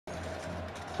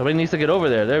Somebody needs to get over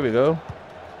there. There we go.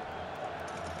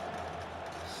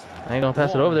 I ain't gonna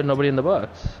pass it over there. Nobody in the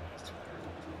box.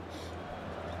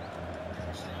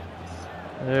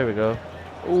 There we go.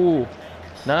 Ooh,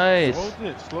 nice.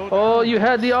 Slow down. Oh, you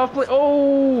had the off play.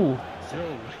 Oh.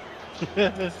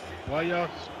 Yo. Why y'all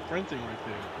sprinting right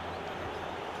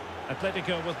there?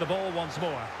 Atletico with the ball once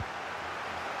more.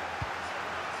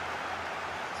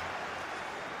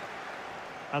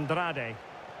 Andrade.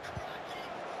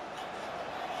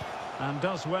 And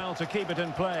does well to keep it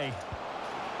in play.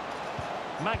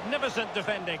 Magnificent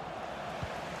defending.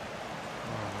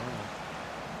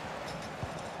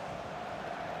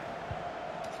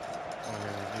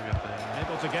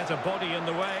 Able to get a body in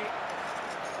the way.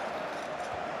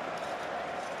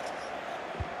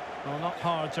 Well, not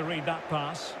hard to read that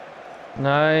pass.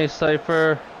 Nice,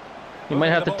 Cypher. You might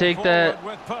have to take that.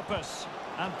 With purpose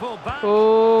and pull back.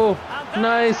 Oh,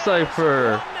 nice,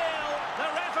 Cypher.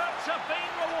 Their efforts have been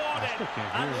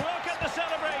rewarded. And look at the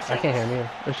celebration. I can't hear him either.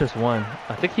 It's just one.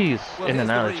 I think he's in and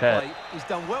out of the chat. He's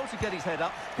done well to get his head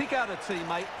up, pick out a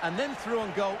teammate, and then through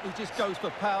on goal, he just goes for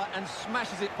power and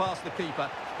smashes it past the keeper.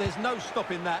 There's no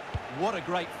stopping that. What a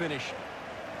great finish.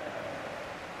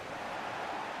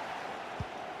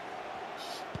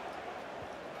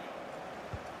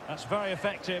 That's very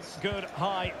effective. Good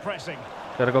high pressing.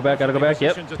 Gotta go back, gotta go back.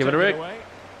 Yep, give it a Rick.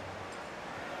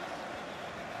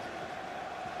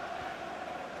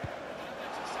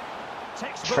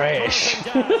 Trash.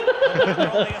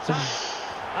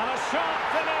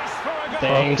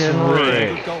 Thanks,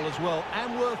 Rick. Good goal as well,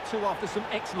 and worth two after some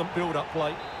excellent build-up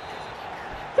play.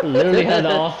 Literally had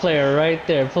the off player right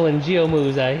there pulling geo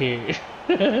moves out here.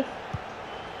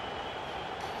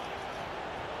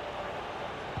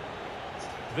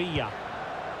 Villa.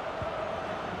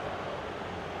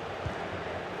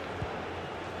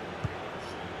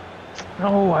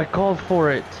 No, I called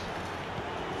for it.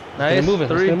 Nice. It's moving.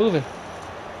 Three. It's moving.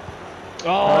 Oh,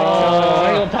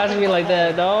 why you gonna pass me like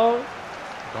that, dog?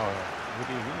 Oh, what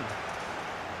do you mean?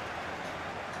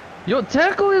 Yo,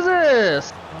 tackle his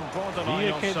ass.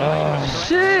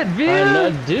 Shit,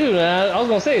 Villa. Dude, I was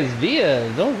gonna say it's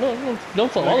Villa.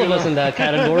 Don't put all of us in that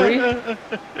category.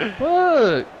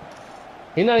 Fuck.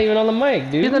 He's not even on the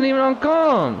mic, dude. He's not even on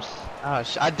comms. Oh,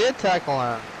 I did tackle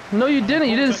him. No, you didn't.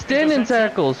 You didn't stand in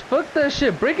tackles. Fuck that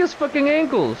shit. Break his fucking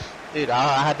ankles. Dude,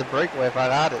 I had the breakaway if I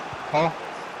got it. Paul.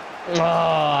 Oh,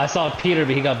 I saw Peter,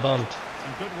 but he got bumped.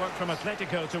 And good work from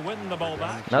Atletico to win the ball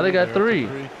back. Now they got three.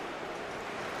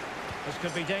 This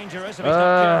could be dangerous if he's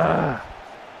not careful.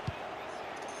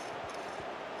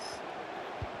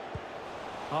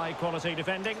 High quality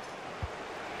defending.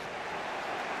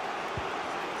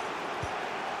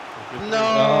 No.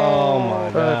 Oh my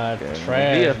God,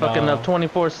 trash. Villa fucking dog. up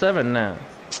 24/7 now.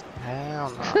 Hell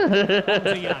no.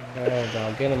 Oh,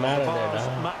 dog, get him out of there,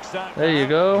 dog. There you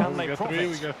go. We got three.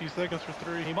 We got a few seconds for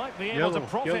three. He might be able to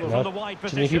profit from the wide Too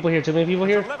position. many people here. Too many people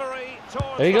here. Delivery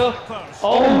towards There you go. the post.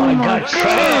 Oh my God,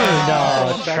 trash,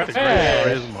 dog.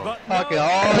 Trash. Fucking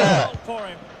all that. For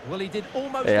him. Well, he did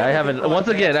almost. Hey, I haven't. everything Once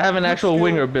right again, there. I have an Good actual skill,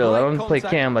 winger build. I great don't play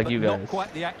contact, cam like but you not guys.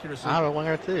 quite the accuracy. I have a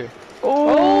winger too.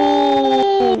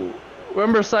 Oh!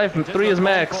 Remember, Siphon, 3 is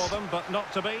max. For them, but not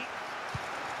to be.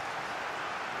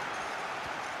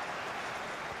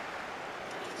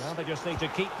 Now they just need to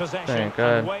keep possession Thank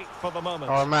and God. wait for the moment.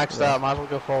 Oh, we're maxed out. Might as well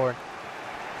go forward.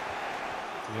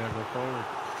 Yeah, go forward.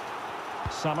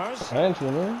 Summers. Trying to,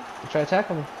 man. Try to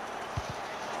tackle me.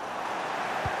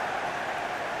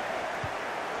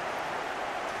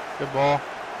 Good ball.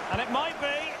 And it might be.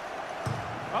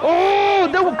 Oh,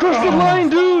 that would crush the line,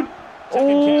 dude.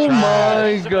 Oh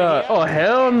my God. Oh,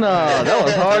 hell no. That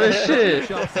was hard as shit.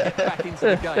 Chance to get back into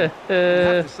the game. You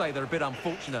have to say they're a bit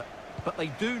unfortunate, but they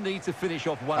do need to finish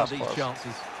off one of these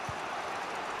chances.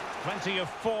 Plenty of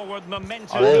forward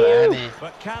momentum Oh, here,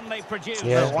 but can they produce?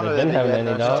 Yeah, one of they've been them having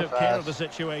any, did that. dog. Took care of the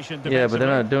situation. Yeah, but they're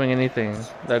not doing anything.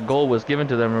 That goal was given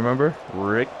to them, remember?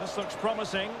 Rick. This looks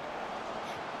promising.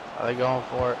 Are they going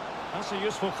for it? That's a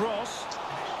useful cross.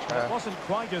 It wasn't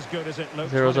quite as good as it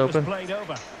looked Zero's when it was open. played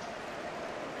over.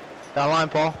 That line,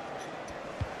 Paul.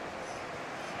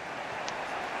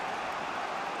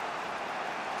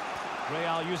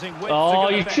 Real using width Oh,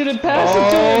 to you good should have effect. passed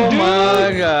it to him, Oh dude.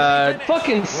 my God.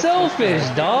 Fucking selfish,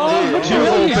 dog. What Two you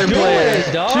really open doing,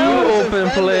 players. dog? Two open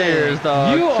players,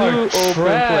 dog. You are Two open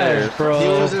trash, players. bro. He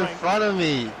was in front of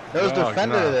me. There was a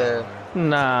defender there.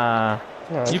 Nah.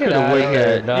 Oh, You get could have outta whipped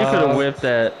here, that. You could have dog. whipped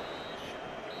that.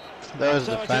 There was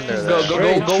a defender Go,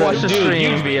 there. go watch the Dude,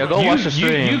 stream, Via. Go watch the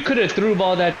stream. You could have threw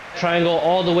ball that triangle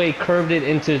all the way, curved it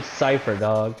into Cypher,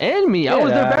 dog. And me. I Get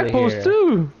was their outta back post here.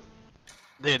 too.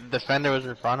 The defender was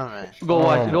in front of me. Go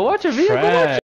watch. Go watch it, Via. Go watch Trash. it.